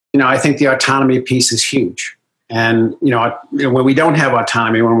I think the autonomy piece is huge. And, when we don't have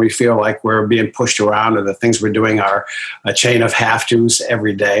autonomy, when we feel like we're being pushed around or the things we're doing are a chain of have-tos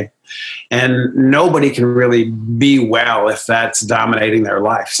every day, and nobody can really be well if that's dominating their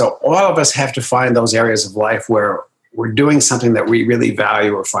life. So all of us have to find those areas of life where we're doing something that we really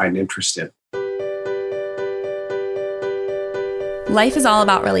value or find interest in. Life is all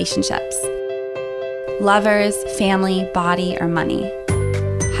about relationships. Lovers, family, body, or money.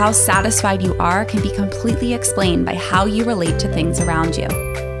 How satisfied you are can be completely explained by how you relate to things around you.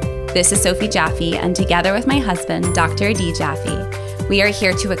 This is Sophie Jaffe, and together with my husband, Dr. Adi Jaffe, we are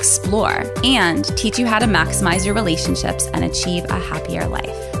here to explore and teach you how to maximize your relationships and achieve a happier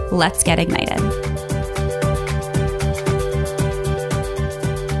life. Let's get ignited.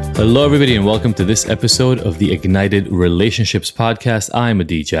 Hello, everybody, and welcome to this episode of the Ignited Relationships Podcast. I'm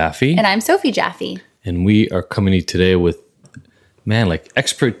Adi Jaffe. And I'm Sophie Jaffe. And we are coming to you today with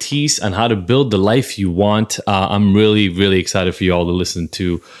expertise on how to build the life you want. I'm really excited for you all to listen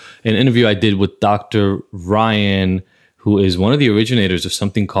to an interview I did with Dr. Ryan, who is one of the originators of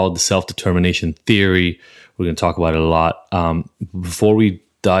something called the self-determination theory. We're going to talk about it a lot. Before we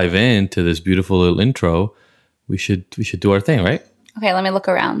dive into this beautiful little intro, we should do our thing, right? Okay, let me look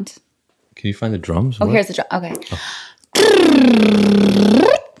around. Can you find the drums? Oh, here's the drum. Okay.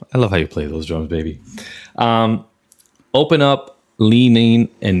 Oh. I love how you play those drums, baby. Open Up, Lean In,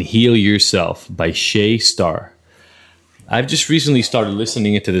 and Heal Yourself by Shay Starr. I've just recently started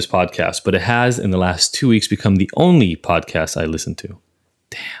listening into this podcast, but it has, in the last 2 weeks, become the only podcast I listen to.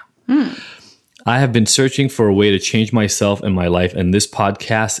 Damn. I have been searching for a way to change myself and my life, and this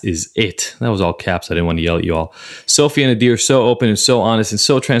podcast is it. That was all caps. I didn't want to yell at you all. Sophie and Adi are so open and so honest and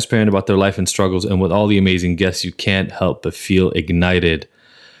so transparent about their life and struggles, and with all the amazing guests, you can't help but feel ignited.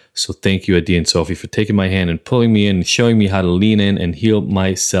 So thank you, Adi and Sophie, for taking my hand and pulling me in and showing me how to lean in and heal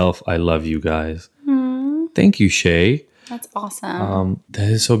myself. I love you guys. Thank you, Shay. That's awesome. That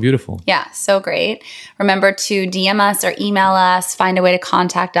is so beautiful. Yeah, so great. Remember to DM us or email us, find a way to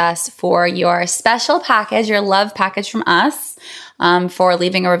contact us for your special package, your love package from us, for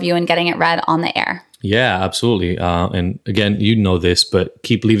leaving a review and getting it read on the air. Yeah, absolutely. And again, you know this, but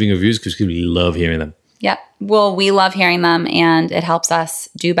keep leaving reviews because we love hearing them. Yep. Well, we love hearing them, and it helps us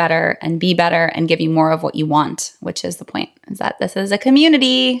do better and be better and give you more of what you want, which is the point, is that this is a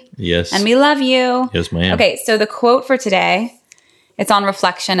community. Yes. And we love you. Yes, ma'am. Okay, so the quote for today, it's on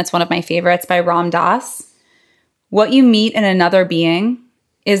Reflection. It's one of my favorites by Ram Dass. What you meet in another being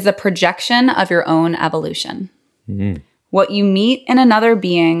is the projection of your own evolution. Mm-hmm. What you meet in another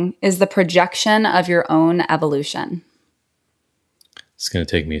being is the projection of your own evolution. It's going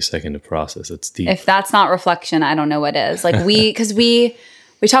to take me a second to process. It's deep. If that's not reflection, I don't know what is. Like because we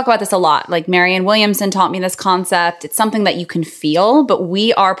talk about this a lot. Like Marianne Williamson taught me this concept. It's something that you can feel, but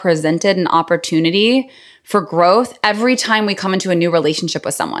we are presented an opportunity for growth every time we come into a new relationship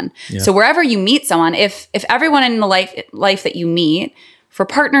with someone. Yeah. So wherever you meet someone, if everyone in the life that you meet, for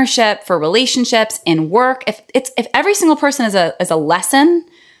partnership, for relationships, in work, if every single person is a lesson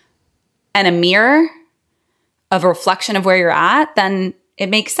and a mirror of a reflection of where you're at, then it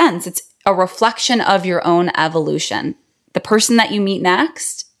makes sense. It's a reflection of your own evolution. The person that you meet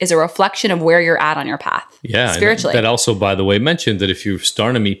next is a reflection of where you're at on your path. Yeah. Spiritually. That also, by the way, mentioned that if you're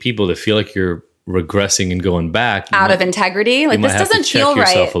starting to meet people that feel like you're regressing and going back out of integrity, like this doesn't feel right.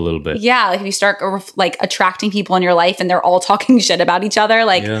 Yourself a little bit. Yeah. Like if you start attracting people in your life and they're all talking shit about each other,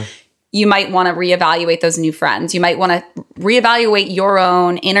 you might want to reevaluate those new friends. You might want to reevaluate your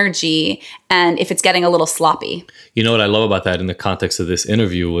own energy, and if it's getting a little sloppy. You know what I love about that in the context of this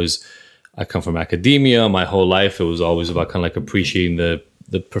interview was I come from academia. My whole life, it was always about kind of like appreciating the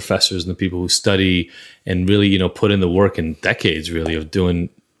professors and the people who study and really, put in the work in decades really of doing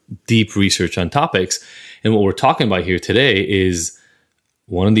deep research on topics. And what we're talking about here today is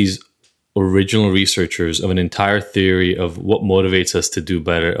one of these original researchers of an entire theory of what motivates us to do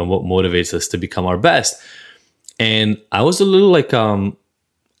better and what motivates us to become our best. And I was a little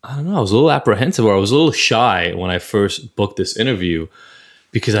I was a little apprehensive, or I was a little shy when I first booked this interview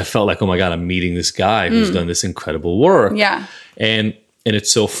because I felt like, oh my God, I'm meeting this guy who's done this incredible work. Yeah. And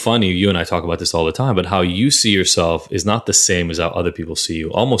it's so funny, you and I talk about this all the time, but how you see yourself is not the same as how other people see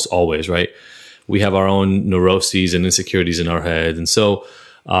you, almost always, right? We have our own neuroses and insecurities in our heads. And so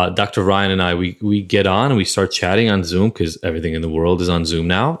Dr. Ryan and I, we get on and we start chatting on Zoom because everything in the world is on Zoom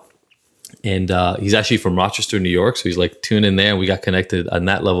now. And he's actually from Rochester, New York. So he's like tuned in there and we got connected on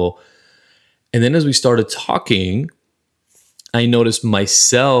that level. And then as we started talking, I noticed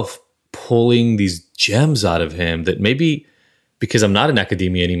myself pulling these gems out of him that maybe because I'm not in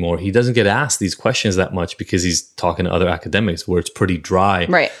academia anymore, he doesn't get asked these questions that much because he's talking to other academics where it's pretty dry.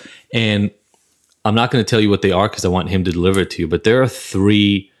 Right. And I'm not going to tell you what they are because I want him to deliver it to you. But there are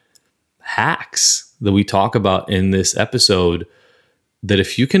 3 hacks that we talk about in this episode that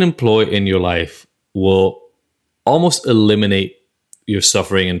if you can employ in your life will almost eliminate your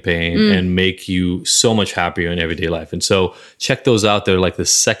suffering and pain and make you so much happier in everyday life. And so check those out. They're like the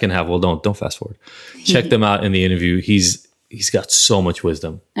second half. Well, don't fast forward. Check them out in the interview. He's got so much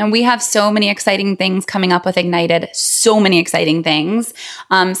wisdom. And we have so many exciting things coming up with Ignited. So many exciting things.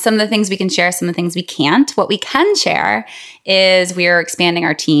 Some of the things we can share, some of the things we can't. What we can share is we are expanding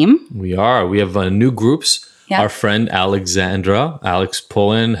our team. We are. We have new groups. Yep. Our friend Alexandra, Alex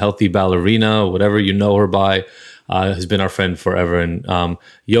Pullen, healthy ballerina, whatever you know her by, has been our friend forever. And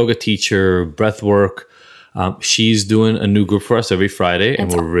yoga teacher, breath work. She's doing a new group for us every Friday,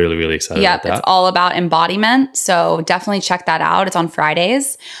 and we're really, really excited about that. It's all about embodiment. So definitely check that out. It's on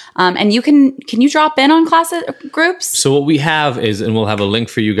Fridays. And can you drop in on classes groups? So what we have is, and we'll have a link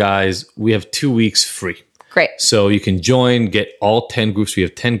for you guys, we have 2 weeks free. Great. So you can join, get all 10 groups. We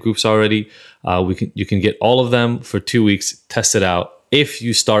have 10 groups already. You can get all of them for 2 weeks, test it out. If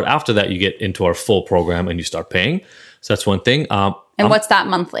you start after that, you get into our full program and you start paying. So that's one thing. And what's that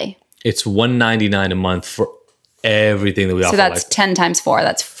monthly? It's $199 a month for everything that we offer. So that's 10 times 4.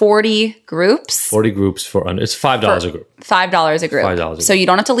 That's 40 groups. 40 groups it's $5 a group. $5 a group. $5 a group. So you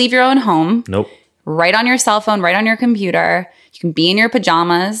don't have to leave your own home. Nope. Right on your cell phone, right on your computer. You can be in your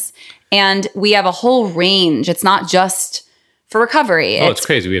pajamas. And we have a whole range. It's not just for recovery. It's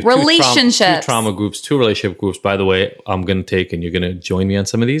crazy. We have relationships. 2 trauma groups, 2 relationship groups. By the way, I'm going to take, and you're going to join me on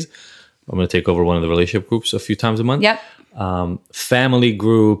some of these. I'm going to take over one of the relationship groups a few times a month. Yep. Family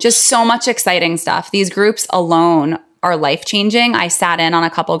group. Just so much exciting stuff. These groups alone are life-changing. I sat in on a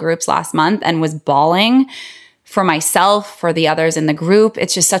couple groups last month and was bawling for myself, for the others in the group.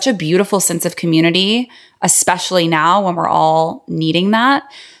 It's just such a beautiful sense of community, especially now when we're all needing that.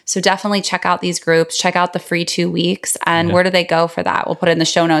 So definitely check out these groups. Check out the free 2 weeks. And where do they go for that? We'll put it in the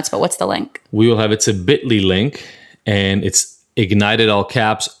show notes, but what's the link? We will have, it's a bit.ly link, and it's Ignited, all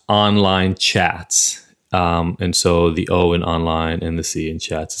caps, online chats. And so the O in online and the C in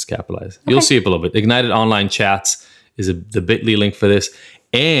chats is capitalized. Okay. You'll see it below, but Ignited Online Chats is the bit.ly link for this.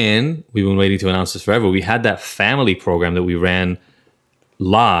 And we've been waiting to announce this forever. We had that family program that we ran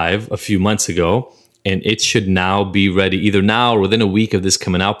live a few months ago, and it should now be ready either now or within a week of this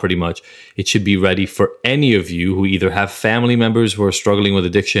coming out pretty much. It should be ready for any of you who either have family members who are struggling with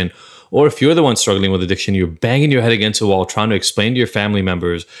addiction, or if you're the one struggling with addiction, you're banging your head against a wall trying to explain to your family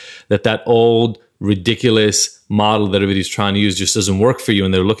members that old ridiculous model that everybody's trying to use just doesn't work for you,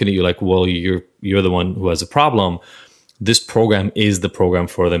 and they're looking at you like, well, you're the one who has a problem. This program is the program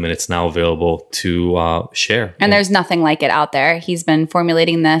for them, and it's now available to share. And there's nothing like it out there. He's been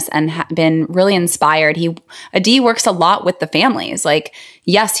formulating this and been really inspired. Adi works a lot with the families. Like,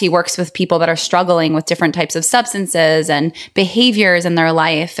 yes, he works with people that are struggling with different types of substances and behaviors in their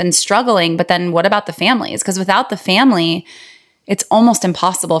life and struggling. But then what about the families? Because without the family, it's almost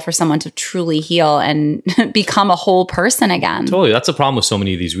impossible for someone to truly heal and become a whole person again. Totally. That's the problem with so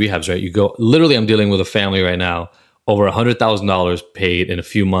many of these rehabs, right? You go, literally, I'm dealing with a family right now, over $100,000 paid in a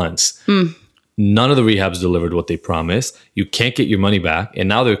few months. None of the rehabs delivered what they promised. You can't get your money back. And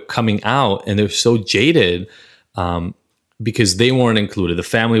now they're coming out and they're so jaded because they weren't included. The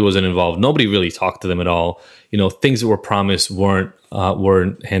family wasn't involved. Nobody really talked to them at all. You know, things that were promised weren't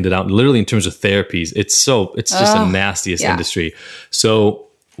handed out. Literally in terms of therapies, it's just the nastiest industry. So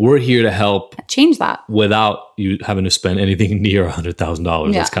we're here to help change that without you having to spend anything near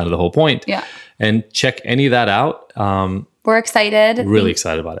 $100,000. That's kind of the whole point. Yeah. And check any of that out. We're excited. Really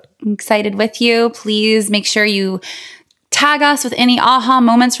excited about it. I'm excited with you. Please make sure you tag us with any aha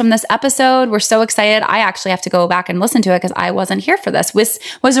moments from this episode. We're so excited. I actually have to go back and listen to it because I wasn't here for this. This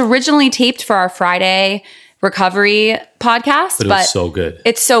was originally taped for our Friday recovery podcast. But it was so good.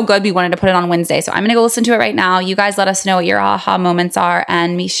 It's so good. We wanted to put it on Wednesday. So I'm going to go listen to it right now. You guys let us know what your aha moments are,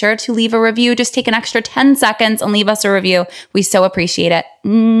 and be sure to leave a review. Just take an extra 10 seconds and leave us a review. We so appreciate it.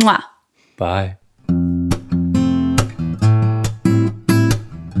 Mwah. Bye.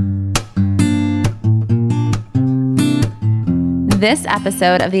 This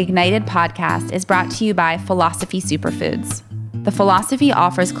episode of the Ignited podcast is brought to you by Philosophy Superfoods. The Philosophy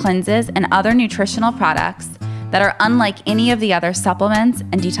offers cleanses and other nutritional products that are unlike any of the other supplements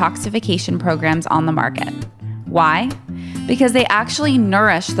and detoxification programs on the market. Why? Because they actually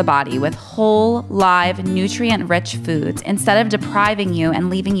nourish the body with whole, live, nutrient-rich foods instead of depriving you and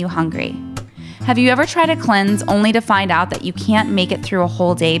leaving you hungry. Have you ever tried a cleanse only to find out that you can't make it through a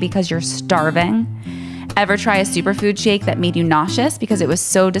whole day because you're starving? Ever try a superfood shake that made you nauseous because it was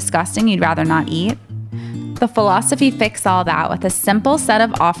so disgusting you'd rather not eat? The Philosophy fixed all that with a simple set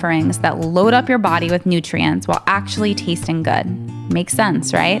of offerings that load up your body with nutrients while actually tasting good. Makes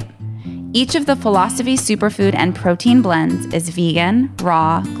sense, right? Each of the Philosophy superfood and protein blends is vegan,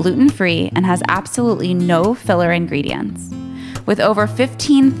 raw, gluten-free, and has absolutely no filler ingredients. With over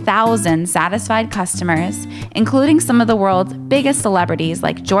 15,000 satisfied customers, including some of the world's biggest celebrities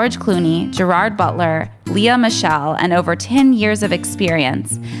like George Clooney, Gerard Butler, Lea Michele, and over 10 years of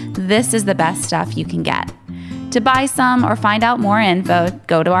experience, this is the best stuff you can get. To buy some or find out more info,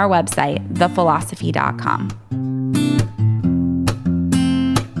 go to our website, thephilosophy.com.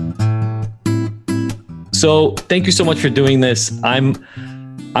 So thank you so much for doing this.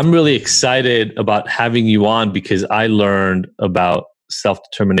 I'm really excited about having you on because I learned about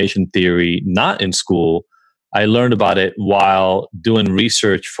self-determination theory not in school. I learned about it while doing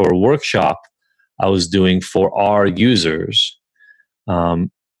research for a workshop I was doing for our users.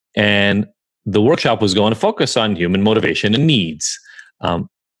 And the workshop was going to focus on human motivation and needs. A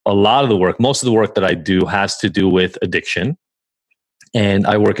lot of the work, most of the work that I do has to do with addiction. And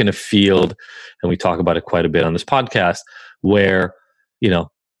I work in a field, and we talk about it quite a bit on this podcast, where,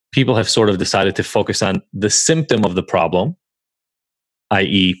 people have sort of decided to focus on the symptom of the problem,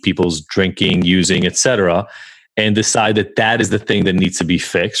 i.e. people's drinking, using, etc., and decide that that is the thing that needs to be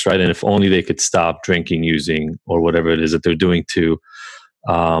fixed, right? And if only they could stop drinking, using, or whatever it is that they're doing to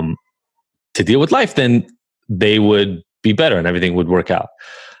deal with life, then they would be better and everything would work out.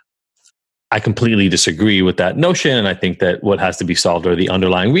 I completely disagree with that notion, and I think that what has to be solved are the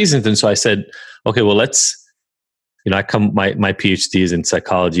underlying reasons. And so I said, okay, well, let's, my PhD is in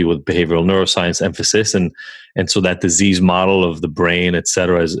psychology with behavioral neuroscience emphasis, and so that disease model of the brain, et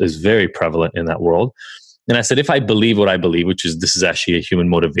cetera, is very prevalent in that world. And I said, if I believe what I believe, which is this is actually a human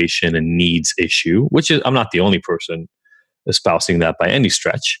motivation and needs issue, which is I'm not the only person espousing that by any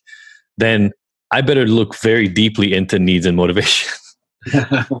stretch, then I better look very deeply into needs and motivation.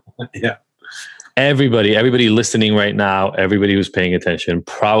 Yeah. Everybody listening right now, everybody who's paying attention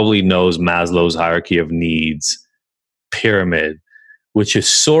probably knows Maslow's hierarchy of needs pyramid, which is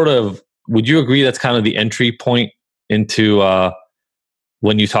sort of, would you agree that's kind of the entry point into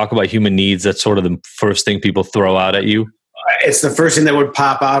when you talk about human needs, that's sort of the first thing people throw out at you? It's the first thing that would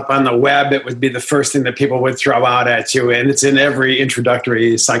pop up on the web. It would be the first thing that people would throw out at you. And it's in every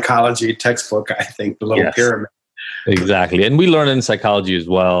introductory psychology textbook, I think, the little pyramid. Exactly. And we learn in psychology as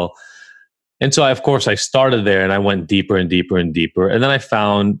well. And so, of course, I started there and I went deeper and deeper and deeper. And then I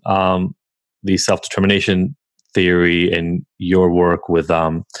found the self-determination theory and your work with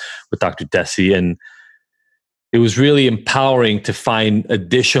Dr. Deci. And it was really empowering to find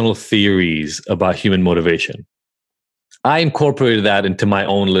additional theories about human motivation. I incorporated that into my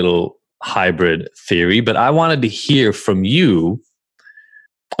own little hybrid theory, but I wanted to hear from you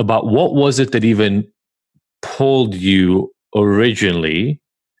about what was it that even pulled you originally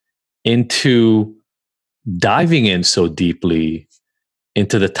into diving in so deeply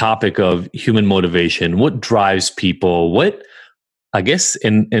into the topic of human motivation. What drives people? What, I guess,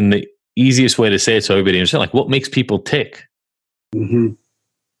 in the easiest way to say it so everybody understands, like what makes people tick? Mm-hmm.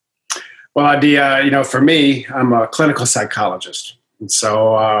 Well, for me, I'm a clinical psychologist. And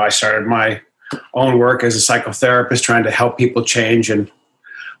so I started my own work as a psychotherapist trying to help people change. And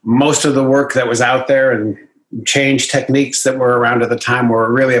most of the work that was out there and change techniques that were around at the time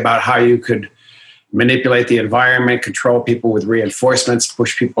were really about how you could manipulate the environment, control people with reinforcements,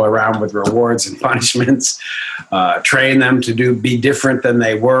 push people around with rewards and punishments, train them to be different than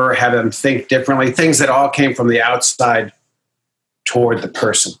they were, have them think differently, things that all came from the outside toward the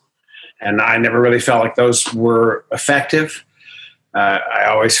person. And I never really felt like those were effective. I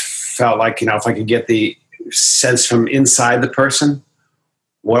always felt like, if I could get the sense from inside the person,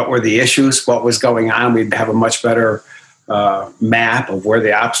 what were the issues, what was going on, we'd have a much better map of where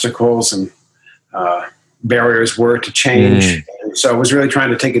the obstacles and barriers were to change. And so I was really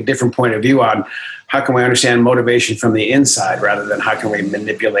trying to take a different point of view on how can we understand motivation from the inside rather than how can we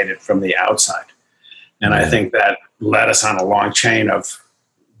manipulate it from the outside. And I think that led us on a long chain of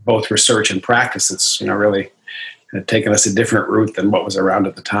both research and practice. It's really taken us a different route than what was around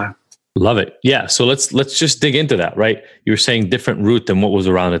at the time. Love it. Yeah. So let's just dig into that, right? You're saying different route than what was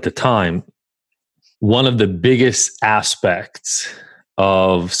around at the time. One of the biggest aspects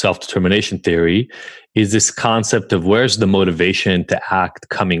of self-determination theory is this concept of where's the motivation to act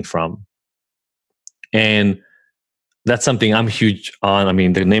coming from. And that's something I'm huge on. I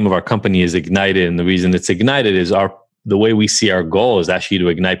mean, the name of our company is Ignited, and the reason it's Ignited is the way we see our goal is actually to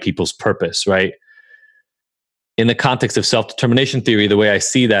ignite people's purpose, right? in the context of self-determination theory, the way I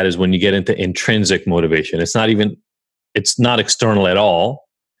see that is when you get into intrinsic motivation. It's not external at all.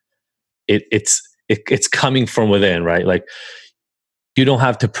 It's coming from within, right? Like you don't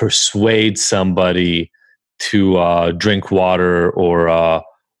have to persuade somebody to drink water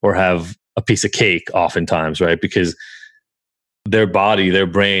or have a piece of cake oftentimes, right? Because their body, their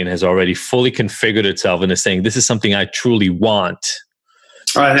brain has already fully configured itself and is saying, this is something I truly want.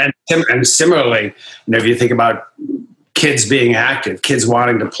 And similarly, if you think about kids being active, kids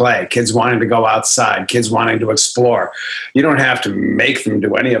wanting to play, kids wanting to go outside, kids wanting to explore, you don't have to make them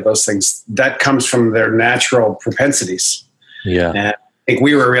do any of those things. That comes from their natural propensities. Yeah. And I think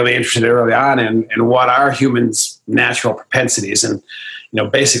we were really interested early on in what are humans' natural propensities. And,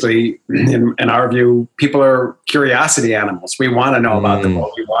 basically, in our view, people are curiosity animals. We want to know about the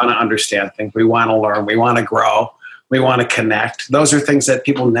world. We want to understand things. We want to learn. We want to grow. We want to connect. Those are things that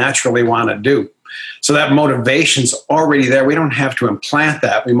people naturally want to do. So that motivation's already there. We don't have to implant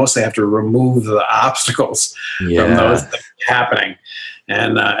that. We mostly have to remove the obstacles from those things happening.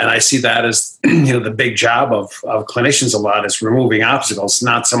 And I see that as the big job of clinicians a lot is removing obstacles,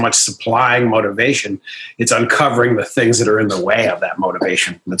 not so much supplying motivation. It's uncovering the things that are in the way of that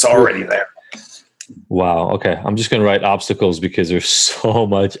motivation that's already there. Wow. Okay. I'm just going to write obstacles because there's so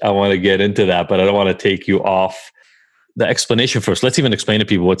much I want to get into that, but I don't want to take you off the explanation first. Let's even explain to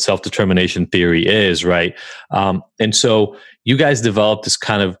people what self-determination theory is, right? And so you guys developed this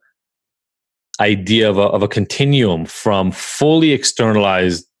kind of idea of a continuum from fully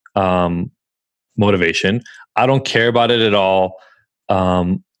externalized motivation. I don't care about it at all.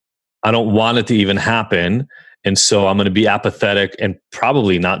 I don't want it to even happen. And so I'm going to be apathetic and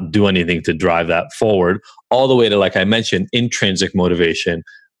probably not do anything to drive that forward, all the way to, like I mentioned, intrinsic motivation.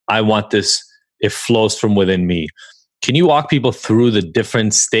 I want this. It flows from within me. Can you walk people through the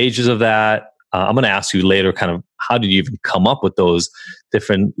different stages of that? I'm going to ask you later kind of how did you even come up with those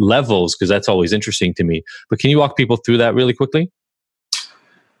different levels? Because that's always interesting to me. But can you walk people through that really quickly?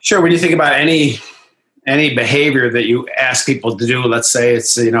 Sure. When you think about any behavior that you ask people to do, let's say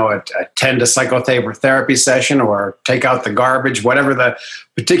it's, attend a psychotherapy session or take out the garbage, whatever the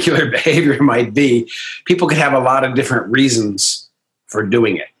particular behavior might be, people could have a lot of different reasons for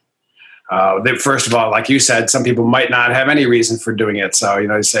doing it. First of all, like you said, some people might not have any reason for doing it. So,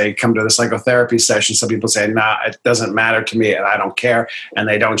 you say, come to the psychotherapy session. Some people say, nah, it doesn't matter to me and I don't care. And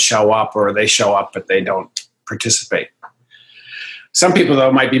they don't show up, or they show up, but they don't participate. Some people,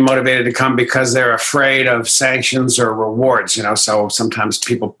 though, might be motivated to come because they're afraid of sanctions or rewards, so sometimes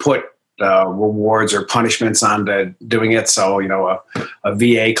people put rewards or punishments onto doing it. So, a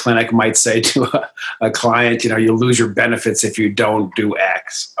VA clinic might say to a client, you'll lose your benefits if you don't do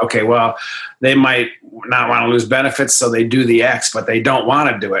X. Okay, well, they might not want to lose benefits, so they do the X, but they don't want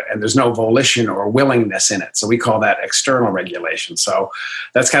to do it, and there's no volition or willingness in it. So we call that external regulation. So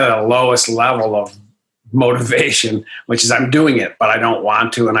that's kind of the lowest level of motivation, which is I'm doing it, but I don't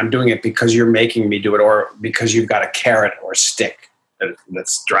want to, and I'm doing it because you're making me do it, or because you've got a carrot or stick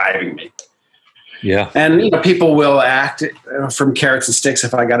that's driving me. Yeah. And people will act from carrots and sticks.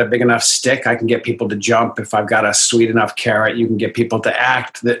 If I got a big enough stick, I can get people to jump. If I've got a sweet enough carrot, you can get people to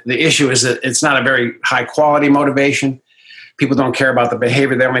act. The issue is that it's not a very high quality motivation. People don't care about the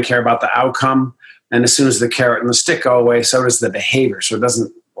behavior. They only care about the outcome. And as soon as the carrot and the stick go away, so does the behavior. So it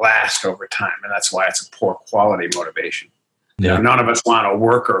doesn't last over time. And that's why it's a poor quality motivation. Yeah. None of us want a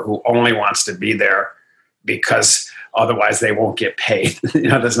worker who only wants to be there because otherwise they won't get paid.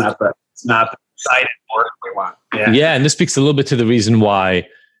 That's not the exciting work we want. Yeah. And this speaks a little bit to the reason why,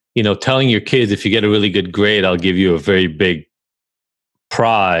 telling your kids, if you get a really good grade, I'll give you a very big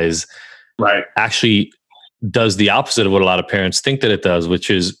prize. Right. Actually does the opposite of what a lot of parents think that it does, which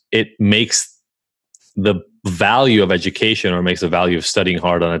is it makes the value of education, or makes the value of studying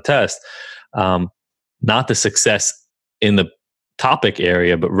hard on a test, not the success in the topic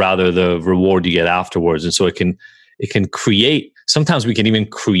area, but rather the reward you get afterwards. And so it can create, sometimes we can even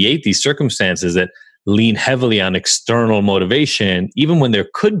create these circumstances that lean heavily on external motivation, even when there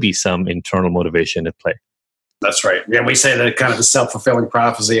could be some internal motivation at play. That's right. Yeah, we say that kind of a self-fulfilling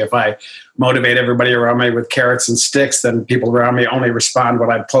prophecy. If I motivate everybody around me with carrots and sticks, then people around me only respond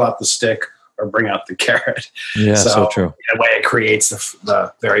when I pull out the stick or bring out the carrot. Yeah, so true. In a way, it creates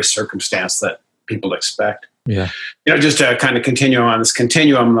the very circumstance that people expect. Yeah. Just to kind of continue on this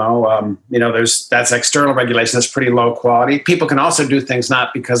continuum, though, that's external regulation. That's pretty low quality. People can also do things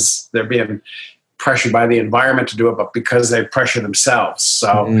not because they're being pressured by the environment to do it, but because they pressure themselves.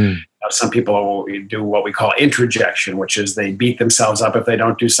 So Some people do what we call introjection, which is they beat themselves up if they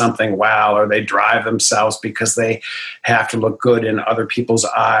don't do something well, or they drive themselves because they have to look good in other people's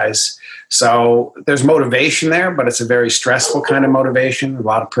eyes. So there's motivation there, but it's a very stressful kind of motivation, a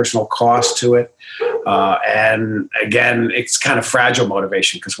lot of personal cost to it. And again, it's kind of fragile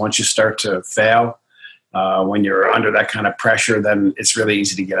motivation, because once you start to fail, when you're under that kind of pressure, then it's really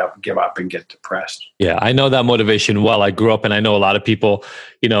easy to give up and get depressed. Yeah, I know that motivation well. I grew up, and I know a lot of people,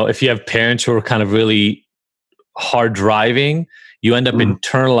 if you have parents who are kind of really hard driving, you end up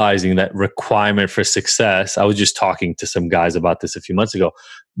internalizing that requirement for success. I was just talking to some guys about this a few months ago.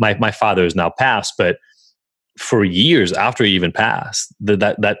 My father is now passed, but for years after he even passed,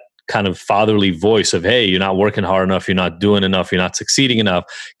 that kind of fatherly voice of, hey, you're not working hard enough, you're not doing enough, you're not succeeding enough,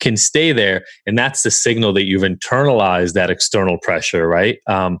 can stay there. And that's the signal that you've internalized that external pressure, right?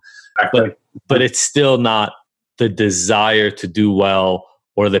 Exactly. But it's still not the desire to do well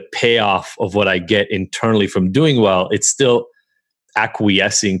or the payoff of what I get internally from doing well. It's still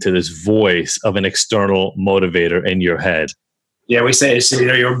acquiescing to this voice of an external motivator in your head. Yeah, we say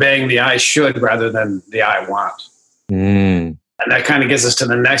you're obeying the I should rather than the I want. And that kind of gets us to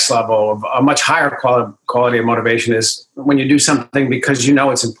the next level of a much higher quality of motivation, is when you do something because you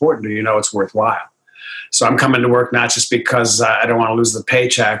know it's important, or you know it's worthwhile. So I'm coming to work not just because I don't want to lose the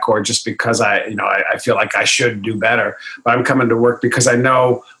paycheck, or just because I feel like I should do better, but I'm coming to work because I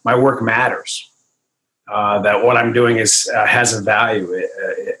know my work matters. That what I'm doing has a value,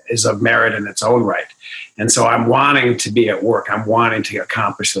 is of merit in its own right. And so I'm wanting to be at work. I'm wanting to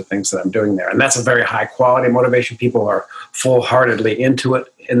accomplish the things that I'm doing there. And that's a very high quality motivation. People are full-heartedly into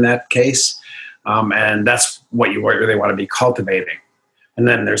it in that case. And that's what you really want to be cultivating. And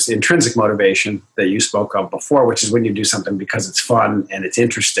then there's the intrinsic motivation that you spoke of before, which is when you do something because it's fun and it's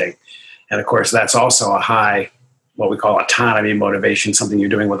interesting. And of course, that's also a high, what we call autonomy motivation, something you're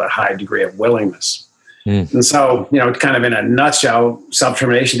doing with a high degree of willingness. And so, kind of in a nutshell,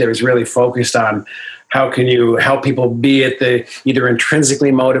 self-determination theory is really focused on how can you help people be at the either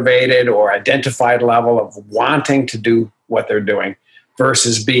intrinsically motivated or identified level of wanting to do what they're doing,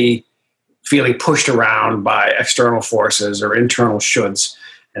 versus be feeling pushed around by external forces or internal shoulds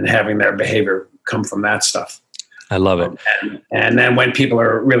and having their behavior come from that stuff. I love it. And then when people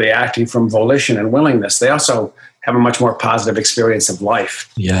are really acting from volition and willingness, they also have a much more positive experience of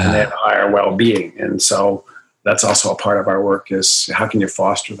life. Yeah. And they have higher well-being. And so that's also a part of our work, is how can you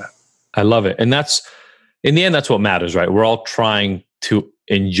foster that? I love it. And that's, in the end, that's what matters, right? We're all trying to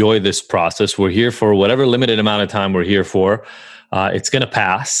enjoy this process. We're here for whatever limited amount of time we're here for. It's going to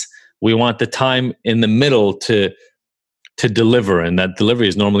pass. We want the time in the middle to deliver. And that delivery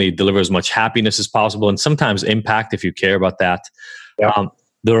is normally deliver as much happiness as possible, and sometimes impact if you care about that. Yeah.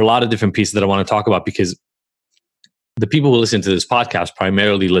 There are a lot of different pieces that I want to talk about, because the people who listen to this podcast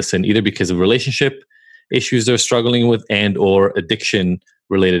primarily listen either because of relationship issues they're struggling with and or addiction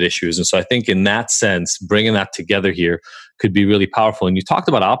related issues. And so I think in that sense, bringing that together here could be really powerful. And you talked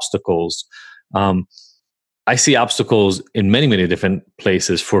about obstacles. I see obstacles in many, many different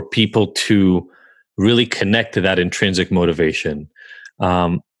places for people to really connect to that intrinsic motivation.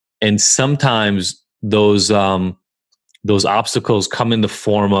 And sometimes those obstacles come in the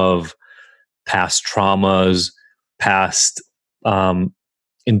form of past traumas, past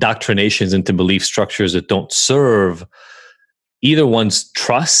indoctrinations into belief structures that don't serve either one's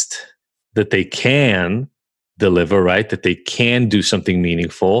trust that they can deliver, right? That they can do something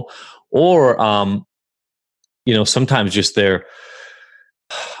meaningful, or, sometimes just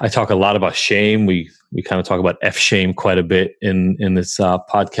I talk a lot about shame. We kind of talk about F-shame quite a bit in this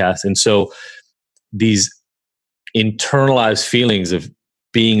podcast. And so these internalized feelings of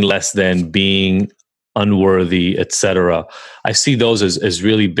being less than, being unworthy, etc. I see those as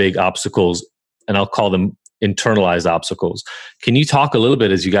really big obstacles, and I'll call them internalized obstacles. Can you talk a little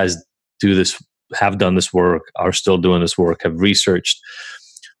bit, as you guys do this, have done this work, are still doing this work, have researched,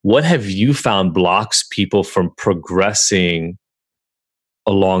 what have you found blocks people from progressing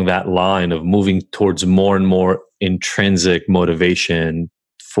along that line of moving towards more and more intrinsic motivation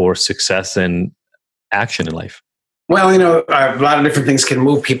for success and action in life? Well, a lot of different things can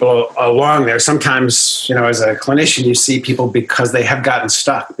move people along there. Sometimes, as a clinician, you see people because they have gotten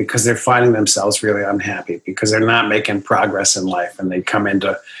stuck, because they're finding themselves really unhappy, because they're not making progress in life, and they come in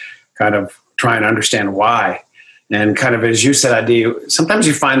to kind of try and understand why. And kind of, as you said, Adi, sometimes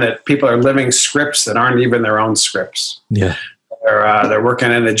you find that people are living scripts that aren't even their own scripts. Yeah. They're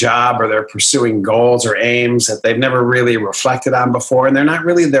working in a job, or they're pursuing goals or aims that they've never really reflected on before, and they're not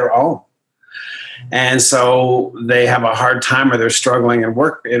really their own. And so they have a hard time, or they're struggling in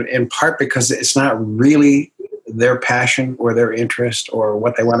work in part because it's not really their passion or their interest or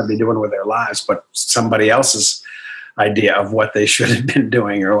what they want to be doing with their lives, but somebody else's idea of what they should have been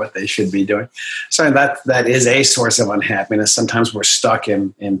doing or what they should be doing. So that is a source of unhappiness. Sometimes we're stuck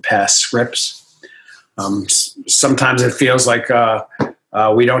in past scripts. Sometimes it feels like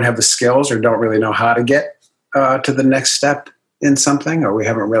we don't have the skills or don't really know how to get to the next step in something, or we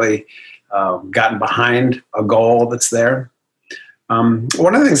haven't really gotten behind a goal that's there.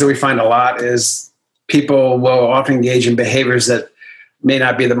 One of the things that we find a lot is people will often engage in behaviors that may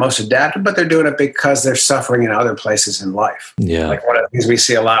not be the most adaptive, but they're doing it because they're suffering in other places in life. Yeah. Like one of the things we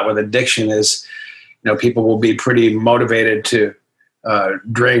see a lot with addiction is, people will be pretty motivated to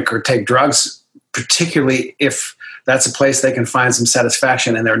drink or take drugs, particularly if that's a place they can find some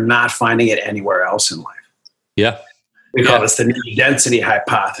satisfaction and they're not finding it anywhere else in life. Yeah. We call this the need density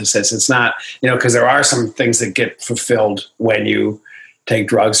hypothesis. It's not, because there are some things that get fulfilled when you take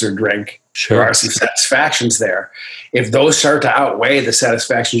drugs or drink. Sure. There are some satisfactions there. If those start to outweigh the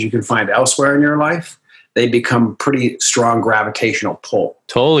satisfactions you can find elsewhere in your life, they become pretty strong gravitational pull.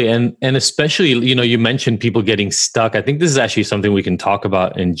 Totally. And especially, you mentioned people getting stuck. I think this is actually something we can talk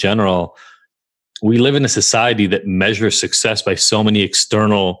about in general. We live in a society that measures success by so many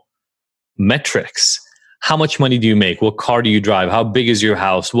external metrics. How much money do you make? What car do you drive? How big is your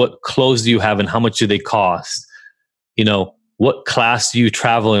house? What clothes do you have and how much do they cost? What class do you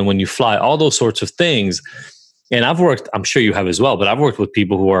travel in when you fly? All those sorts of things. And I'm sure you have as well, but I've worked with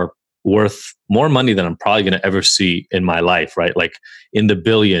people who are worth more money than I'm probably going to ever see in my life, right? Like in the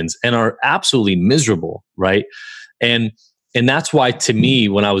billions, and are absolutely miserable, right? And that's why, to me,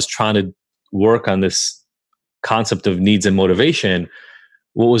 when I was trying to work on this concept of needs and motivation,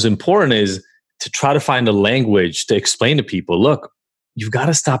 what was important is to try to find a language to explain to people, look, you've got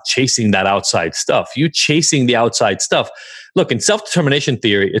to stop chasing that outside stuff. You chasing the outside stuff. Look, in self-determination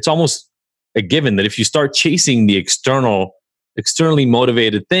theory, it's almost a given that if you start chasing the externally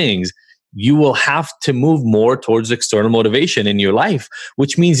motivated things, you will have to move more towards external motivation in your life,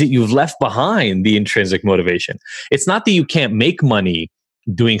 which means that you've left behind the intrinsic motivation. It's not that you can't make money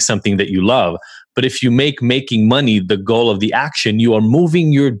doing something that you love, but if you make making money the goal of the action, you are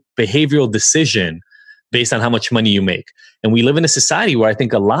moving your behavioral decision based on how much money you make. And we live in a society where I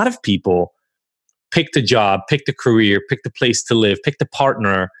think a lot of people pick the job, pick the career, pick the place to live, pick the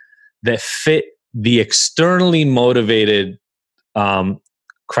partner that fit the externally motivated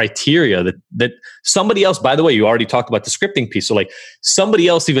criteria that somebody else, by the way, you already talked about the scripting piece. So like somebody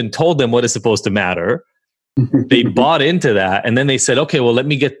else even told them what is supposed to matter. They bought into that. And then they said, okay, well, let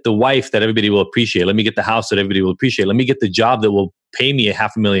me get the wife that everybody will appreciate. Let me get the house that everybody will appreciate. Let me get the job that will pay me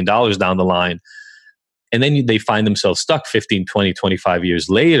 $500,000 down the line. And then they find themselves stuck 15, 20, 25 years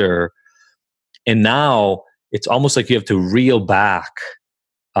later. And now it's almost like you have to reel back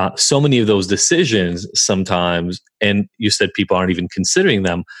so many of those decisions sometimes. And you said people aren't even considering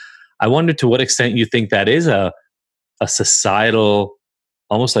them. I wonder to what extent you think that is a societal,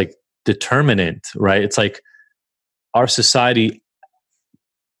 almost like determinant, right? It's like our society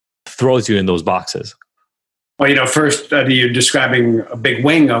throws you in those boxes. Well, first you're describing a big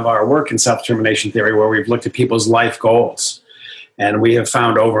wing of our work in self-determination theory where we've looked at people's life goals. And we have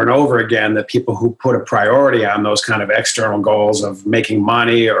found over and over again that people who put a priority on those kind of external goals of making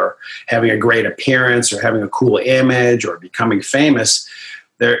money or having a great appearance or having a cool image or becoming famous,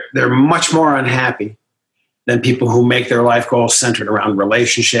 they're much more unhappy than people who make their life goals centered around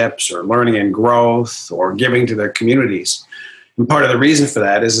relationships or learning and growth or giving to their communities. And part of the reason for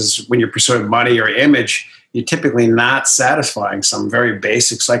that is when you're pursuing money or image, you're typically not satisfying some very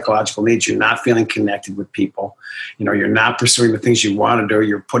basic psychological needs. You're not feeling connected with people. You're not pursuing the things you want to do.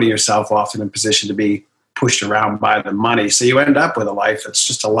 You're putting yourself often in a position to be pushed around by the money. So you end up with a life that's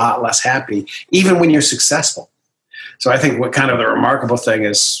just a lot less happy, even when you're successful. So I think what kind of the remarkable thing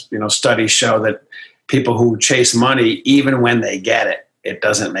is, studies show that people who chase money, even when they get it, it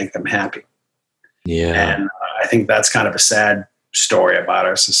doesn't make them happy. Yeah. And I think that's kind of a sad story about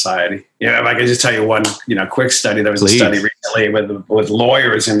our society. If I could just tell you one, quick study. There was Please. A study recently with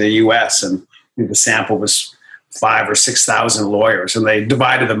lawyers in the U.S. and the sample was 5,000 or 6,000 lawyers, and they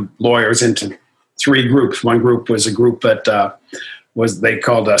divided the lawyers into 3 groups. One group was a group that they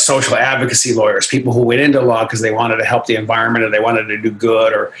called social advocacy lawyers, people who went into law because they wanted to help the environment or they wanted to do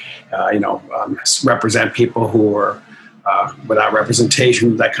good or represent people who were without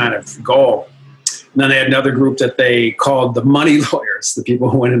representation, that kind of goal. And then they had another group that they called the money lawyers, the people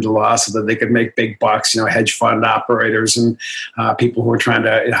who went into law so that they could make big bucks, hedge fund operators and people who were trying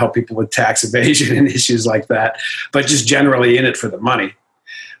to help people with tax evasion and issues like that, but just generally in it for the money.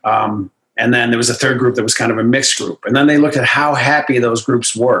 And And then there was a third group that was kind of a mixed group. And then they looked at how happy those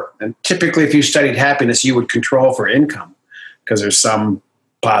groups were. And typically, if you studied happiness, you would control for income because there's some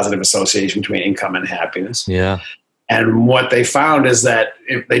positive association between income and happiness. Yeah. And what they found is that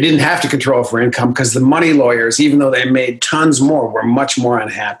if they didn't have to control for income because the money lawyers, even though they made tons more, were much more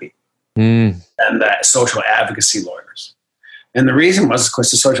unhappy than the social advocacy lawyers. And the reason was, of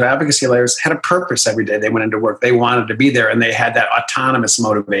course, the social advocacy lawyers had a purpose every day they went into work. They wanted to be there, and they had that autonomous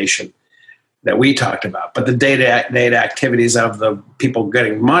motivation that we talked about. But the day-to-day activities of the people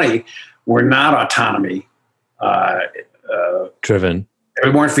getting money were not autonomy driven. They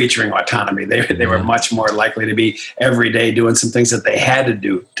weren't featuring autonomy. They were much more likely to be every day doing some things that they had to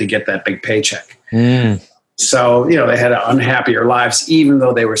do to get that big paycheck. So, they had unhappier lives, even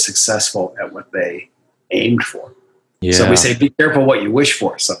though they were successful at what they aimed for. Yeah. So we say, be careful what you wish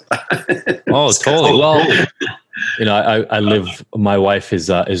for. So. Oh, totally. Well, I live, my wife is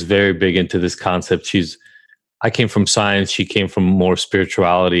very big into this concept. I came from science. She came from more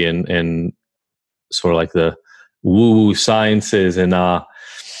spirituality and sort of like the woo-woo sciences. And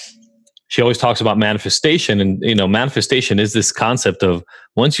she always talks about manifestation. And, manifestation is this concept of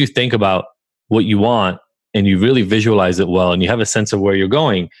once you think about what you want and you really visualize it well and you have a sense of where you're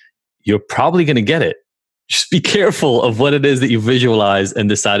going, you're probably going to get it. Just be careful of what it is that you visualize and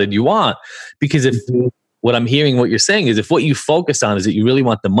decided you want. Because if what I'm hearing, what you're saying is if what you focus on is that you really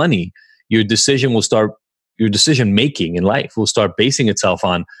want the money, your decision making in life will start basing itself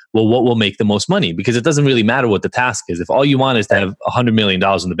on, well, what will make the most money? Because it doesn't really matter what the task is. If all you want is to have $100 million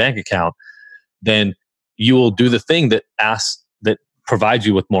in the bank account, then you will do the thing that provides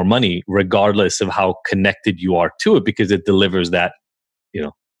you with more money, regardless of how connected you are to it, because it delivers that,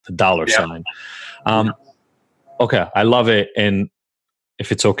 the dollar sign. Okay, I love it. And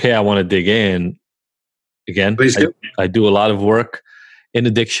if it's okay, I want to dig in again. Please do. I do a lot of work in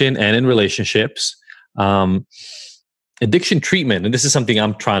addiction and in relationships. Addiction treatment, and this is something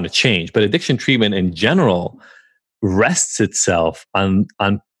I'm trying to change, but addiction treatment in general rests itself on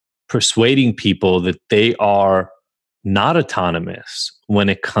persuading people that they are not autonomous when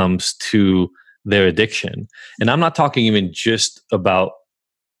it comes to their addiction. And I'm not talking even just about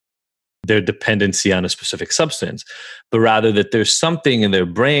their dependency on a specific substance, but rather that there's something in their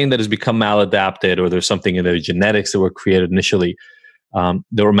brain that has become maladapted, or there's something in their genetics that were created initially that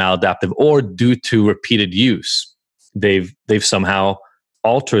were maladaptive, or due to repeated use, they've somehow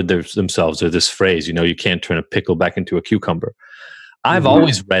altered themselves. There's this phrase, you can't turn a pickle back into a cucumber. I've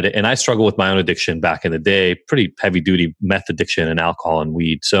always read it, and I struggled with my own addiction back in the day, pretty heavy duty meth addiction and alcohol and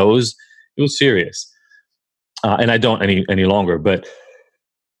weed. So it was serious, and I don't any longer, but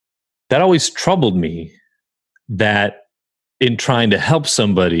that always troubled me, that in trying to help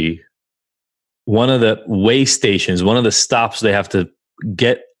somebody, one of the way stations, one of the stops they have to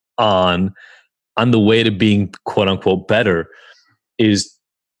get on the way to being quote unquote better is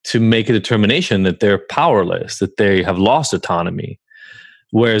to make a determination that they're powerless, that they have lost autonomy.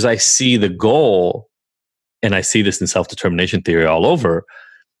 Whereas I see the goal, and I see this in self-determination theory all over,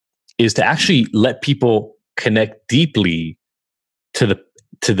 is to actually let people connect deeply to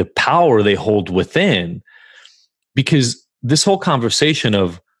the power they hold within. Because this whole conversation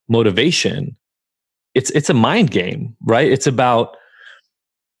of motivation, it's a mind game, right? It's about,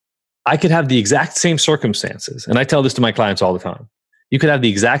 I could have the exact same circumstances, and I tell this to my clients all the time. You could have the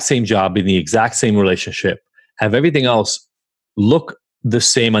exact same job, in the exact same relationship, have everything else look the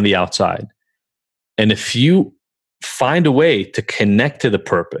same on the outside. And if you find a way to connect to the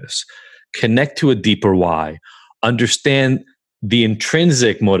purpose, connect to a deeper why, understand the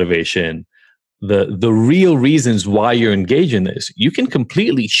intrinsic motivation, the real reasons why you're engaged in this, you can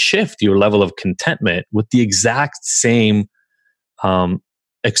completely shift your level of contentment with the exact same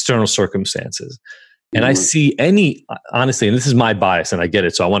external circumstances. And I see honestly, and this is my bias and I get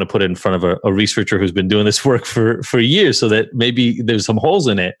it, so I want to put it in front of a researcher who's been doing this work for years so that maybe there's some holes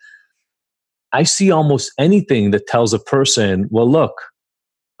in it. I see almost anything that tells a person, well, look,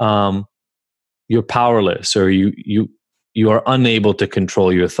 you're powerless, or you are unable to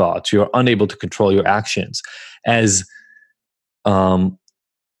control your thoughts, you're unable to control your actions, as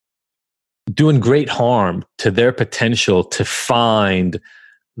doing great harm to their potential to find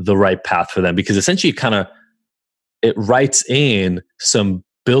the right path for them, because essentially it writes in some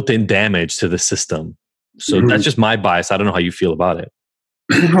built-in damage to the system. So that's just my bias. I don't know how you feel about it.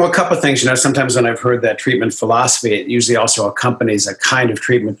 Well, a couple of things. Sometimes when I've heard that treatment philosophy, it usually also accompanies a kind of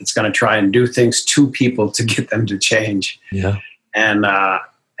treatment that's going to try and do things to people to get them to change. Yeah. And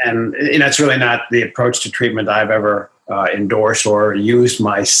that's really not the approach to treatment I've ever endorsed or used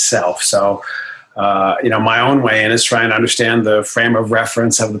myself. So my own way, and is trying to understand the frame of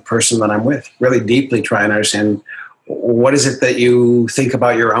reference of the person that I'm with, really deeply trying to understand what is it that you think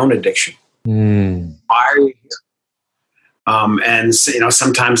about your own addiction. Why are you here? And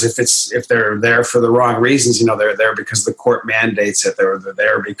sometimes if they're there for the wrong reasons, they're there because the court mandates it. They're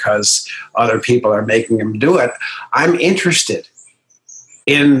there because other people are making them do it. I'm interested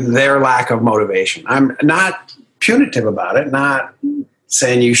in their lack of motivation. I'm not punitive about it, not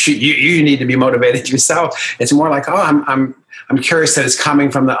saying you need to be motivated yourself. It's more like, I'm curious that it's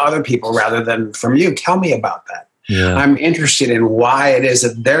coming from the other people rather than from you. Tell me about that. Yeah. I'm interested in why it is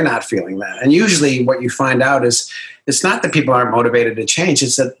that they're not feeling that. And usually what you find out is it's not that people aren't motivated to change.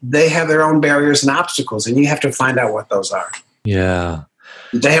 It's that they have their own barriers and obstacles, and you have to find out what those are. Yeah.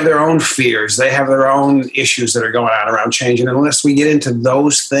 They have their own fears. They have their own issues that are going on around change. And unless we get into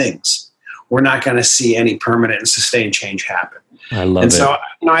those things, we're not going to see any permanent and sustained change happen. I love it. So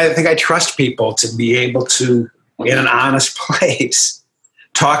I think I trust people to be able to, in an honest place,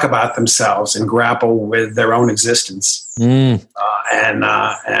 talk about themselves and grapple with their own existence. And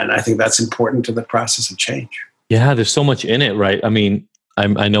I think that's important to the process of change. Yeah, there's so much in it, right? I mean,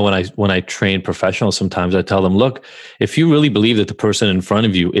 I know when I train professionals, sometimes I tell them, look, if you really believe that the person in front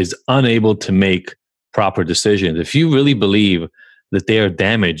of you is unable to make proper decisions, if you really believe that they are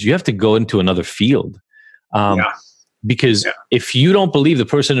damaged, you have to go into another field. Because if you don't believe the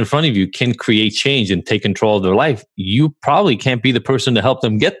person in front of you can create change and take control of their life, you probably can't be the person to help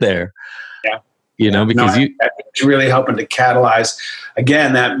them get there. Because it's really helping to catalyze,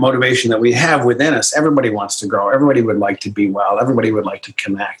 again, that motivation that we have within us. Everybody wants to grow. Everybody would like to be well. Everybody would like to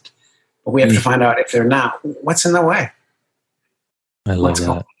connect. But we have to find out if they're not, what's in the way. I love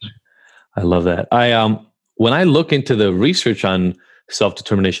that. I love that. When I look into the research on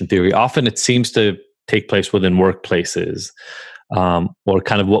self-determination theory, often it seems to take place within workplaces, or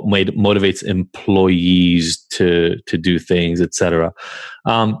kind of what motivates employees to do things, etc.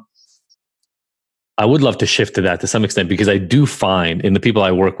 I would love to shift to that to some extent, because I do find in the people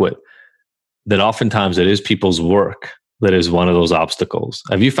I work with that oftentimes it is people's work that is one of those obstacles.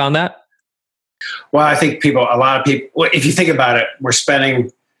 Have you found that? Well, I think a lot of people, if you think about it, we're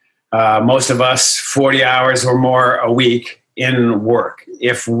spending most of us 40 hours or more a week in work.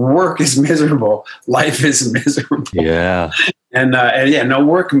 If work is miserable, life is miserable. Yeah. And no,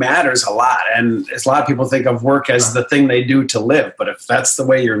 work matters a lot. And a lot of people think of work as the thing they do to live. But if that's the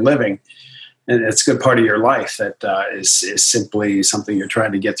way you're living, and it's a good part of your life that is simply something you're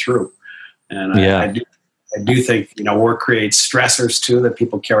trying to get through. And I do think, work creates stressors too that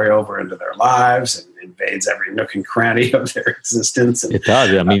people carry over into their lives and invades every nook and cranny of their existence. And, it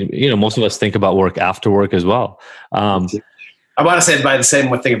does. I mean, most of us think about work after work as well. I want to say by the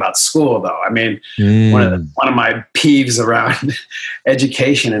same thing about school, though. I mean, one of my peeves around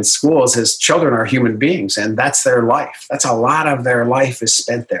education in schools is children are human beings, and that's their life. That's a lot of their life is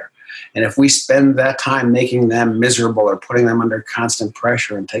spent there. And if we spend that time making them miserable or putting them under constant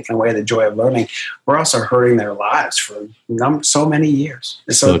pressure and taking away the joy of learning, we're also hurting their lives for so many years.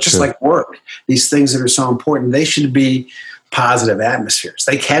 And so just like work, these things that are so important, they should be positive atmospheres.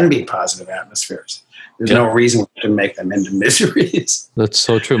 They can be positive atmospheres. There's no reason to make them into miseries. That's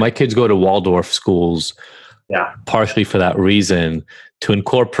so true. My kids go to Waldorf schools, partially for that reason, to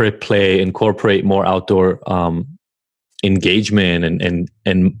incorporate play, incorporate more outdoor engagement and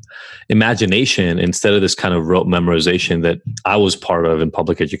imagination instead of this kind of rote memorization that I was part of in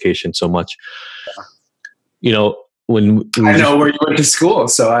public education so much. When I know where you went to school,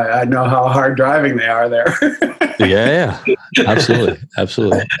 so I know how hard driving they are there. Yeah, absolutely.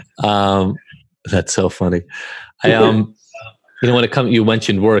 That's so funny. When it comes, you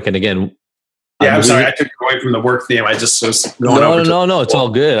mentioned work, and again, I'm sorry, I took it away from the work theme. I just was going over. No, it's all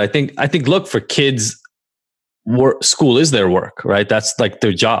good. I think, look, for kids, school is their work, right? That's like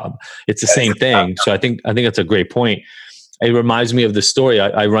their job. It's the same thing. So I think that's a great point. It reminds me of the story.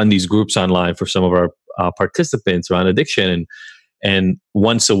 I run these groups online for some of our participants around addiction, and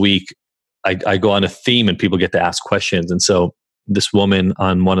once a week I go on a theme and people get to ask questions. And so this woman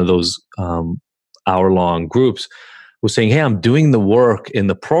on one of those hour-long groups was saying, "Hey, I'm doing the work in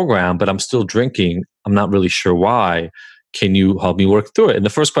the program, but I'm still drinking. I'm not really sure why. Can you help me work through it?" And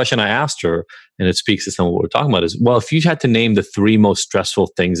the first question I asked her, and it speaks to some of what we're talking about, is, well, if you had to name the 3 most stressful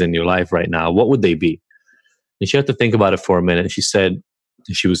things in your life right now, what would they be? And she had to think about it for a minute. And she said,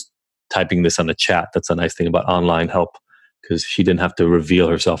 she was typing this on the chat. That's a nice thing about online help, because she didn't have to reveal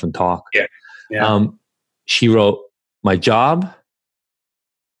herself and talk. Yeah. She wrote, my job,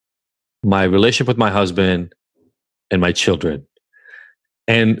 my relationship with my husband, and my children.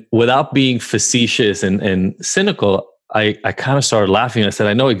 And without being facetious and cynical, I kind of started laughing. I said,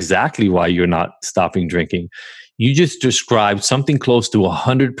 I know exactly why you're not stopping drinking. You just described something close to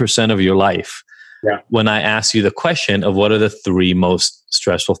 100% of your life. Yeah. When I asked you the question of what are the 3 most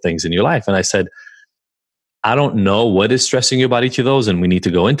stressful things in your life. And I said, I don't know what is stressing you about each of those, and we need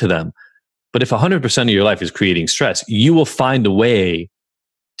to go into them. But if 100% of your life is creating stress, you will find a way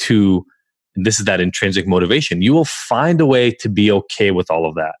to, this is that intrinsic motivation, you will find a way to be okay with all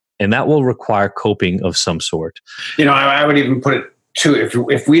of that. And that will require coping of some sort. I would even put it too,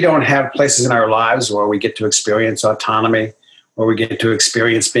 if we don't have places in our lives where we get to experience autonomy, where we get to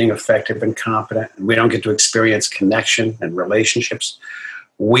experience being effective and competent, and we don't get to experience connection and relationships,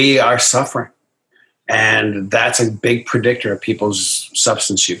 we are suffering. And that's a big predictor of people's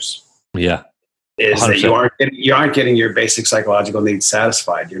substance use. Yeah. Is 100%. That you aren't getting your basic psychological needs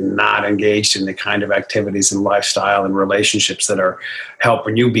satisfied. You're not engaged in the kind of activities and lifestyle and relationships that are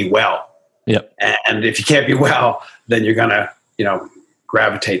helping you be well. Yep. And if you can't be well, then you're going to,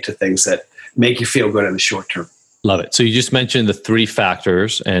 gravitate to things that make you feel good in the short term. Love it. So you just mentioned the 3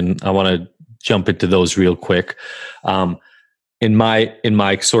 factors, and I want to jump into those real quick. In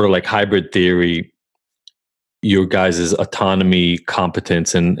my sort of like hybrid theory, your guys' autonomy,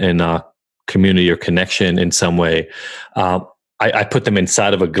 competence, and community or connection in some way, I put them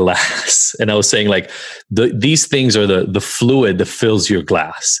inside of a glass. And I was saying, like, these things are the fluid that fills your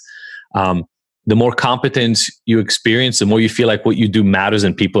glass. The more competence you experience, the more you feel like what you do matters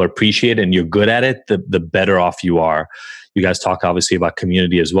and people appreciate it and you're good at it, the better off you are. You guys talk obviously about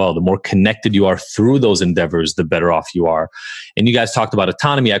community as well. The more connected you are through those endeavors, the better off you are. And you guys talked about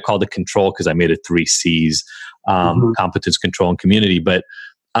autonomy. I called it control because I made it 3 C's, competence, control, and community. But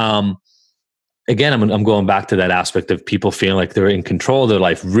again, I'm going back to that aspect of people feeling like they're in control of their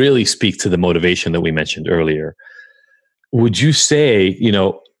life, really speak to the motivation that we mentioned earlier. Would you say,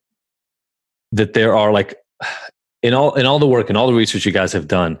 that there are, like, in all the work and all the research you guys have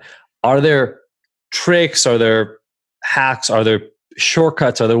done, are there tricks, are there hacks, are there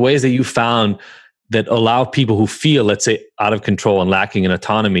shortcuts, are there ways that you found that allow people who feel, let's say, out of control and lacking in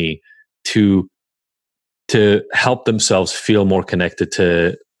autonomy to help themselves feel more connected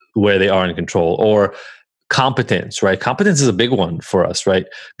to where they are in control? Or competence, right? Competence is a big one for us, right?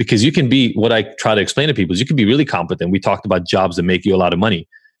 Because you can be, what I try to explain to people is you can be really competent. We talked about jobs that make you a lot of money.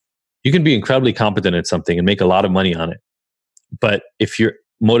 You can be incredibly competent at something and make a lot of money on it. But if your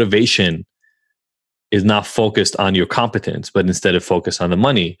motivation is not focused on your competence, but instead of focused on the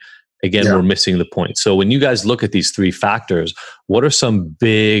money, again, we're missing the point. So when you guys look at these 3 factors, what are some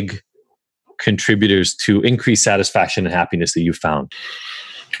big contributors to increased satisfaction and happiness that you found?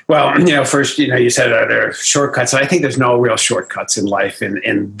 Well, first, you said there are shortcuts. I think there's no real shortcuts in life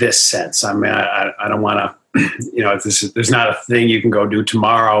in this sense. I mean, I don't want to, there's not a thing you can go do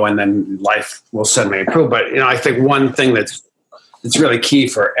tomorrow and then life will suddenly improve. But, I think one thing that's really key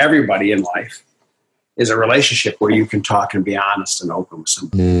for everybody in life is a relationship where you can talk and be honest and open with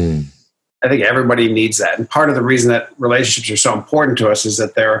somebody. I think everybody needs that. And part of the reason that relationships are so important to us is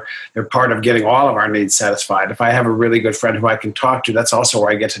that they're part of getting all of our needs satisfied. If I have a really good friend who I can talk to, that's also where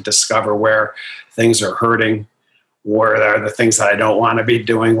I get to discover where things are hurting, where are the things that I don't want to be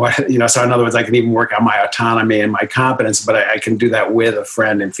doing. So in other words, I can even work on my autonomy and my competence, but I can do that with a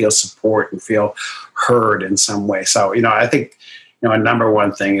friend and feel support and feel heard in some way. So, I think, a number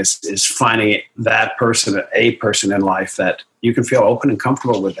one thing is finding that person, a person in life that you can feel open and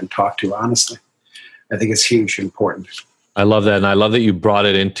comfortable with and talk to honestly. I think it's hugely important. I love that. And I love that you brought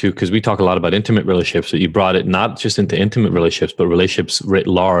it into, because we talk a lot about intimate relationships, but you brought it not just into intimate relationships, but relationships writ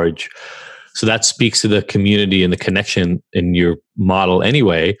large. So that speaks to the community and the connection in your model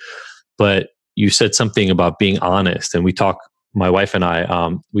anyway. But you said something about being honest. And my wife and I,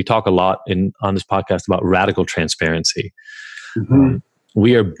 we talk a lot on this podcast about radical transparency.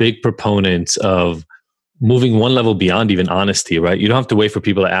 We are big proponents of moving one level beyond even honesty, right? You don't have to wait for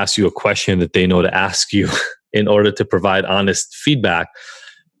people to ask you a question that they know to ask you in order to provide honest feedback.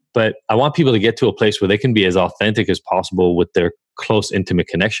 But I want people to get to a place where they can be as authentic as possible with their close, intimate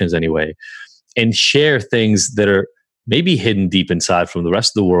connections anyway, and share things that are maybe hidden deep inside from the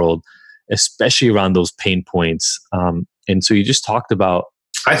rest of the world, especially around those pain points. And so you just talked about,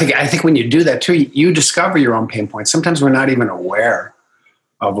 I think when you do that too, you discover your own pain points. Sometimes we're not even aware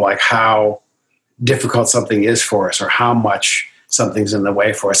of like how difficult something is for us or how much something's in the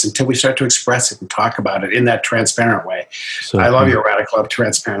way for us until we start to express it and talk about it in that transparent way. So, I love your radical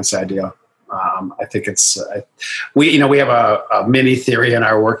transparency idea. I think we have a mini theory in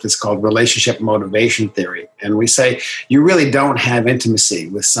our work that's called relationship motivation theory. And we say you really don't have intimacy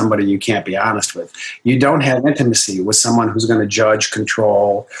with somebody you can't be honest with. You don't have intimacy with someone who's going to judge,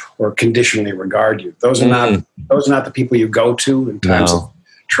 control, or conditionally regard you. Those are not the people you go to in times of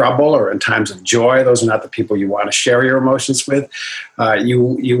trouble or in times of joy. Those are not the people you want to share your emotions with.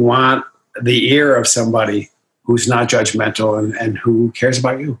 You want the ear of somebody who's not judgmental and who cares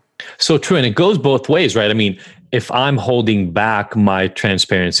about you. So true. And it goes both ways, right? I mean, if I'm holding back my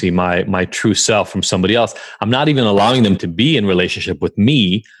transparency, my true self from somebody else, I'm not even allowing them to be in relationship with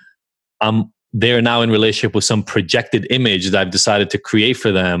me. They're now in relationship with some projected image that I've decided to create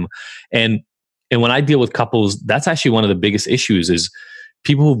for them. And when I deal with couples, that's actually one of the biggest issues is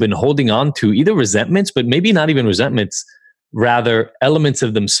people who've been holding on to either resentments, but maybe not even resentments, rather elements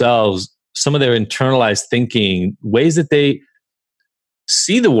of themselves, some of their internalized thinking, ways that they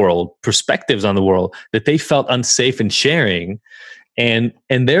see the world, perspectives on the world that they felt unsafe in sharing. And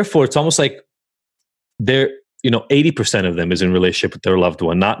therefore it's almost like they're, 80% of them is in relationship with their loved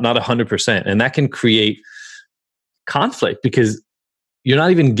one, not 100%. And that can create conflict because you're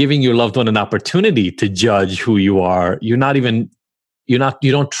not even giving your loved one an opportunity to judge who you are. You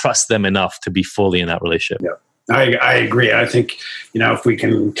don't trust them enough to be fully in that relationship. Yeah. I agree. I think, if we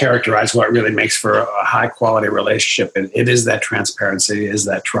can characterize what really makes for a high quality relationship, it is that transparency, it is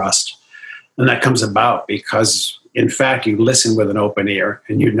that trust. And that comes about because, in fact, you listen with an open ear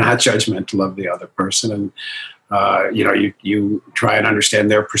and you're not judgmental of the other person. And, you try and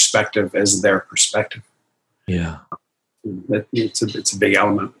understand their perspective as their perspective. Yeah. It's a big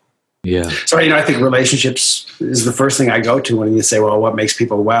element. Yeah. So, I think relationships is the first thing I go to when you say, well, what makes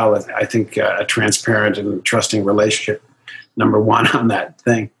people well? I think a transparent and trusting relationship, number one on that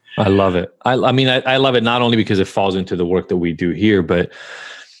thing. I love it. I mean, I love it not only because it falls into the work that we do here, but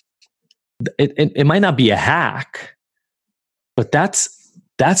it might not be a hack, but that's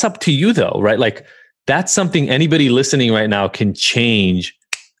up to you though, right? Like that's something anybody listening right now can change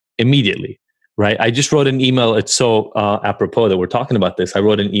immediately. Right. I just wrote an email. It's so apropos that we're talking about this. I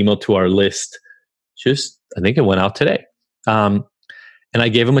wrote an email to our list. I think it went out today. And I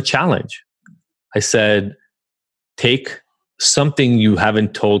gave them a challenge. I said, take something you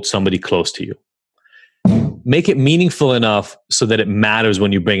haven't told somebody close to you. Make it meaningful enough so that it matters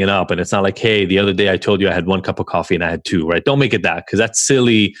when you bring it up. And it's not like, hey, the other day I told you I had 1 cup of coffee and I had 2, right? Don't make it that because that's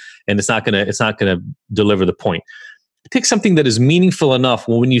silly and it's not gonna deliver the point. Take something that is meaningful enough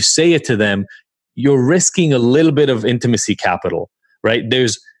when you say it to them, you're risking a little bit of intimacy capital, right?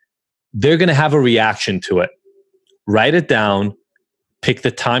 They're going to have a reaction to it. Write it down, pick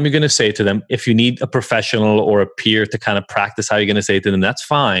the time you're going to say it to them. If you need a professional or a peer to kind of practice how you're going to say it to them, that's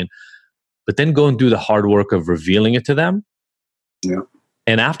fine. But then go and do the hard work of revealing it to them. Yeah.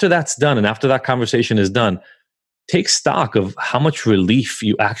 And after that's done, and after that conversation is done, take stock of how much relief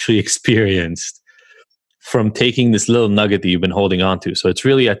you actually experienced from taking this little nugget that you've been holding on to. So it's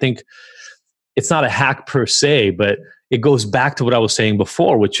really, I think it's not a hack per se, but it goes back to what I was saying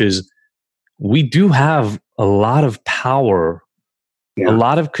before, which is we do have a lot of power, a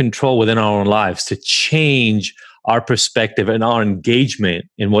lot of control within our own lives to change our perspective and our engagement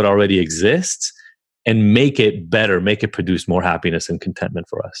in what already exists and make it better, make it produce more happiness and contentment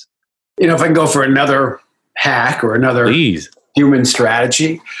for us. If I can go for another hack or another human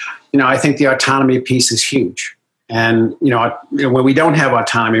strategy, I think the autonomy piece is huge. And, when we don't have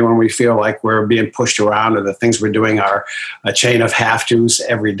autonomy, when we feel like we're being pushed around or the things we're doing are a chain of have-tos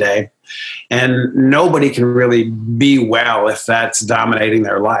every day, and nobody can really be well if that's dominating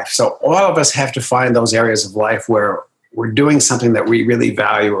their life. So all of us have to find those areas of life where we're doing something that we really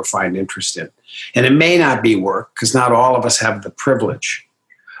value or find interest in. And it may not be work because not all of us have the privilege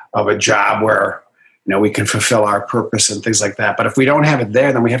of a job where we can fulfill our purpose and things like that. But if we don't have it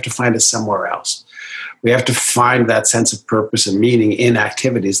there, then we have to find it somewhere else. We have to find that sense of purpose and meaning in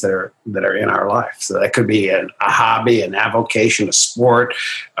activities that are in our life. So that could be a hobby, an avocation, a sport,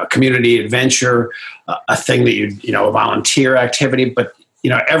 a community adventure, a thing that a volunteer activity. But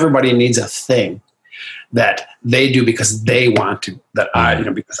everybody needs a thing that they do because they want to,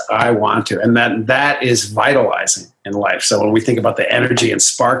 because I want to. And that is vitalizing in life. So when we think about the energy and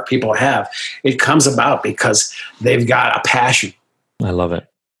spark people have, it comes about because they've got a passion. I love it.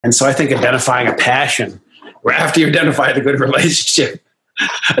 And so I think identifying a passion, or after you identify the good relationship,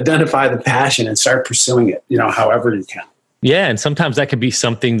 identify the passion and start pursuing it, however you can. Yeah. And sometimes that can be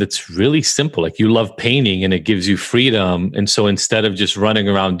something that's really simple. Like you love painting and it gives you freedom. And so instead of just running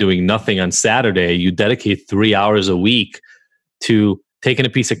around doing nothing on Saturday, you dedicate 3 hours a week to taking a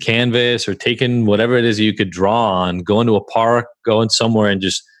piece of canvas or taking whatever it is you could draw on, going to a park, going somewhere and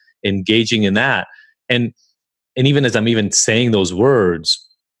just engaging in that. And even as I'm even saying those words,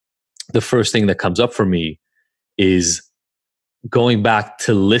 the first thing that comes up for me is going back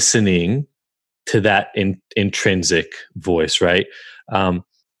to listening to that intrinsic voice, right?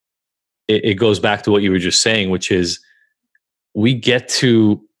 It goes back to what you were just saying, which is we get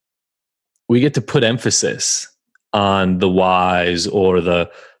to put emphasis on the whys or the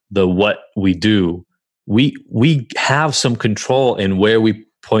what we do. We have some control in where we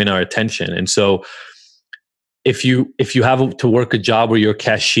point our attention. And so if you have to work a job where you're a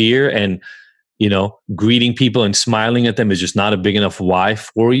cashier and greeting people and smiling at them is just not a big enough why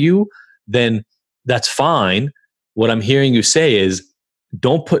for you, then that's fine. What I'm hearing you say is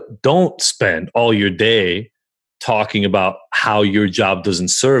don't spend all your day talking about how your job doesn't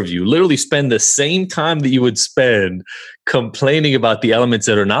serve you. Literally spend the same time that you would spend complaining about the elements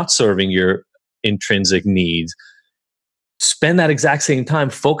that are not serving your intrinsic needs. Spend that exact same time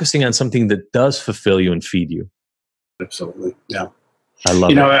focusing on something that does fulfill you and feed you. Absolutely. Yeah. I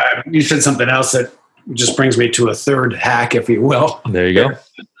love it. You said something else that just brings me to a third hack, if you will. There you go.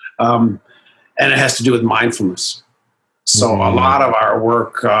 And it has to do with mindfulness. So a lot of our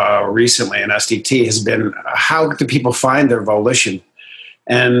work recently in SDT has been how do people find their volition?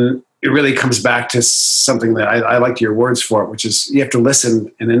 And it really comes back to something that I like your words for it, which is you have to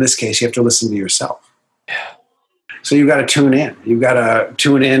listen. And in this case, you have to listen to yourself. Yeah. So you've got to tune in. You've got to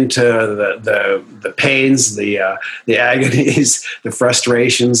tune in to the pains, the agonies, the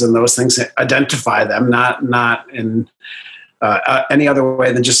frustrations, and those things. Identify them, not in any other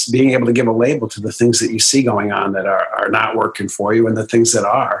way than just being able to give a label to the things that you see going on that are not working for you and the things that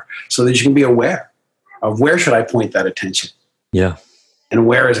are, so that you can be aware of where should I point that attention. Yeah. And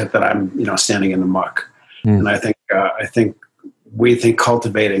where is it that I'm standing in the muck. And I think we think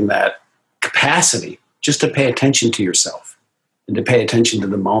cultivating that capacity just to pay attention to yourself and to pay attention to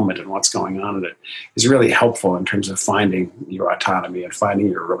the moment and what's going on in it is really helpful in terms of finding your autonomy and finding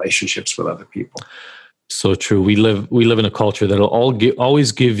your relationships with other people. So true. We live in a culture that'll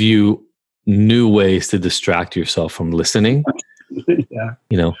always give you new ways to distract yourself from listening. Yeah.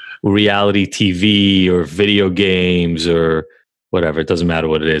 Reality TV or video games or whatever. It doesn't matter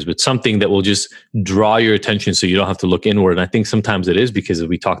what it is, but something that will just draw your attention so you don't have to look inward. And I think sometimes it is because, as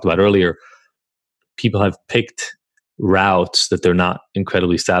we talked about earlier, people have picked routes that they're not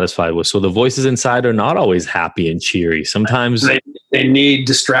incredibly satisfied with. So the voices inside are not always happy and cheery. Sometimes they need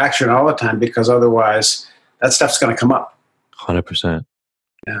distraction all the time because otherwise that stuff's going to come up. 100%.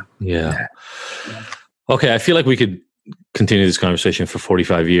 Yeah. Okay. I feel like we could continue this conversation for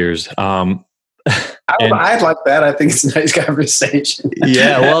 45 years. I'd like that. I think it's a nice conversation.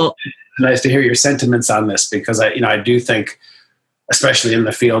 Yeah. Well, nice to hear your sentiments on this because I do think, especially in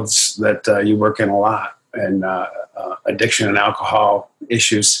the fields that you work in a lot, and addiction and alcohol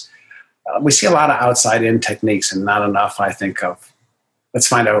issues, we see a lot of outside-in techniques and not enough, I think, of let's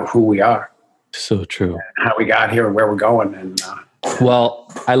find out who we are. So true. How we got here and where we're going. And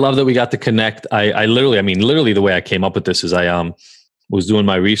well, I love that we got to connect. I literally the way I came up with this is I was doing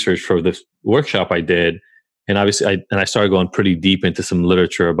my research for this workshop I did. And obviously I started going pretty deep into some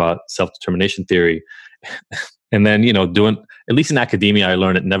literature about self-determination theory. And then, doing, at least in academia, I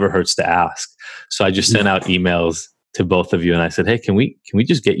learned it never hurts to ask. So I just sent out emails to both of you and I said, hey, can we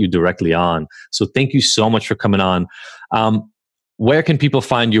just get you directly on? So thank you so much for coming on. Where can people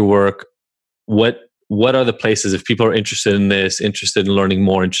find your work? What are the places if people are interested in this, interested in learning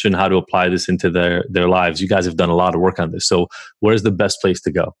more, interested in how to apply this into their lives? You guys have done a lot of work on this. So where's the best place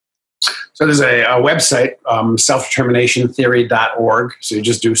to go? So there's a website, selfdeterminationtheory.org. So you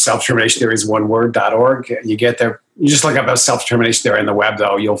just do self-determination theory is one word, .org. You get there. You just look up a self-determination theory on the web,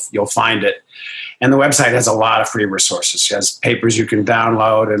 though. You'll find it. And the website has a lot of free resources. It has papers you can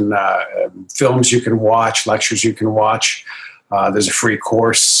download and films you can watch, lectures you can watch. There's a free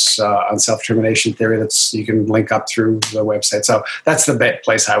course on self-determination theory that you can link up through the website. So that's the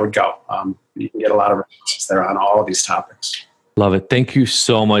place I would go. You can get a lot of resources there on all of these topics. Love it. Thank you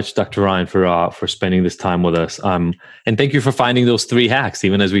so much, Dr. Ryan, for spending this time with us. And thank you for finding those 3 hacks,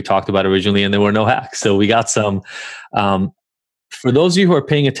 even as we talked about originally, and there were no hacks. So we got some. For those of you who are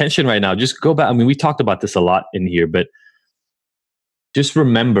paying attention right now, just go back. I mean, we talked about this a lot in here, but just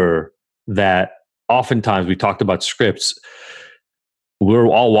remember that oftentimes we talked about scripts. We're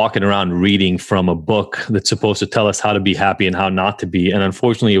all walking around reading from a book that's supposed to tell us how to be happy and how not to be. And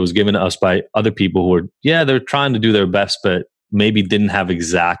unfortunately, it was given to us by other people who are, they're trying to do their best, but maybe didn't have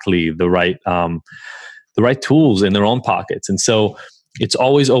exactly the right tools in their own pockets. And so it's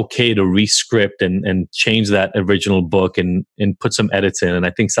always okay to re-script and change that original book and put some edits in. And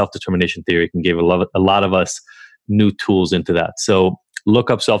I think self-determination theory can give a lot of us new tools into that. So look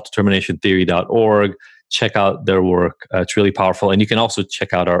up selfdeterminationtheory.org, check out their work. It's really powerful. And you can also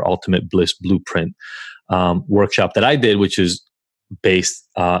check out our Ultimate Bliss Blueprint workshop that I did, which is based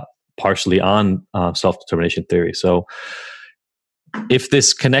partially on self-determination theory. So if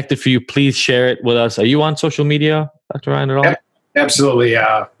this connected for you, please share it with us. Are you on social media, Dr. Ryan, at all? Absolutely.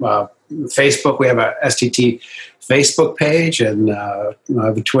 Facebook, we have a STT Facebook page, and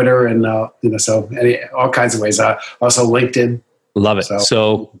Twitter, and so all kinds of ways. Also LinkedIn. Love it.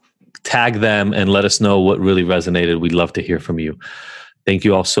 So tag them and let us know what really resonated. We'd love to hear from you. Thank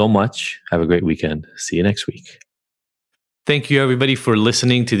you all so much. Have a great weekend. See you next week. Thank you, everybody, for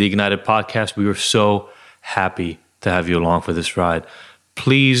listening to the Ignited podcast. We were so happy to have you along for this ride.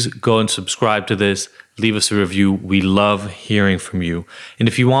 Please go and subscribe to this. Leave us a review. We love hearing from you. And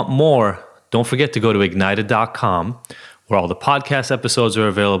if you want more, don't forget to go to ignited.com, where all the podcast episodes are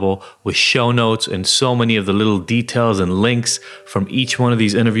available with show notes and so many of the little details and links from each one of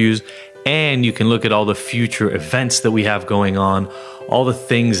these interviews. And you can look at all the future events that we have going on, all the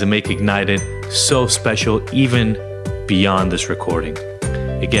things that make Ignited so special, even beyond this recording.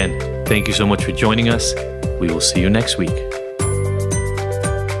 Again, thank you so much for joining us. We will see you next week.